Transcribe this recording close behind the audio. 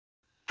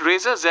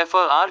Razer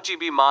Zephyr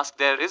RGB mask.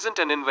 There isn't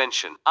an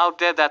invention out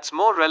there that's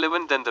more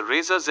relevant than the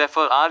Razer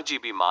Zephyr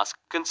RGB mask.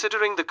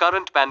 Considering the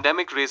current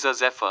pandemic, Razer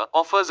Zephyr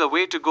offers a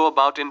way to go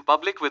about in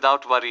public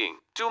without worrying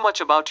too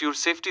much about your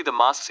safety. The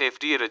mask's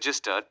FDA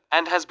registered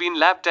and has been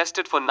lab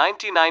tested for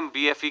 99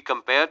 BFE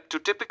compared to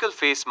typical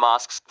face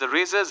masks. The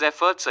Razer's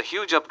efforts a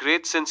huge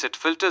upgrade since it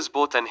filters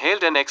both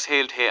inhaled and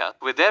exhaled air.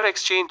 With air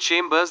exchange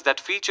chambers that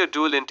feature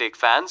dual intake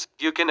fans,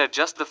 you can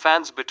adjust the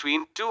fans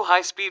between two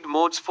high-speed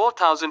modes,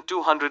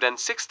 4200 and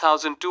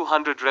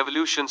 6200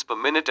 revolutions per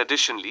minute.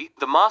 Additionally,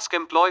 the mask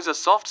employs a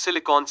soft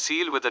silicone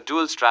seal with a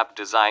dual strap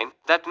design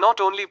that not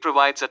only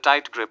provides a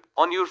tight grip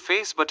on your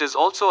face but is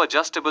also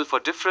adjustable for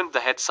different the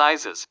head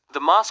sizes. The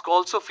mask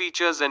also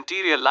features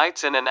interior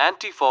lights and an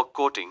anti-fog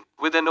coating,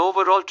 with an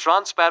overall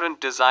transparent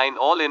design.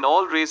 All in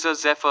all, Razer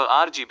Zephyr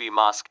RGB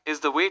mask is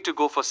the way to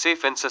go for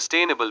safe and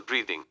sustainable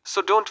breathing.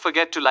 So don't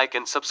forget to like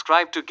and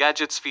subscribe to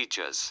Gadgets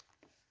Features.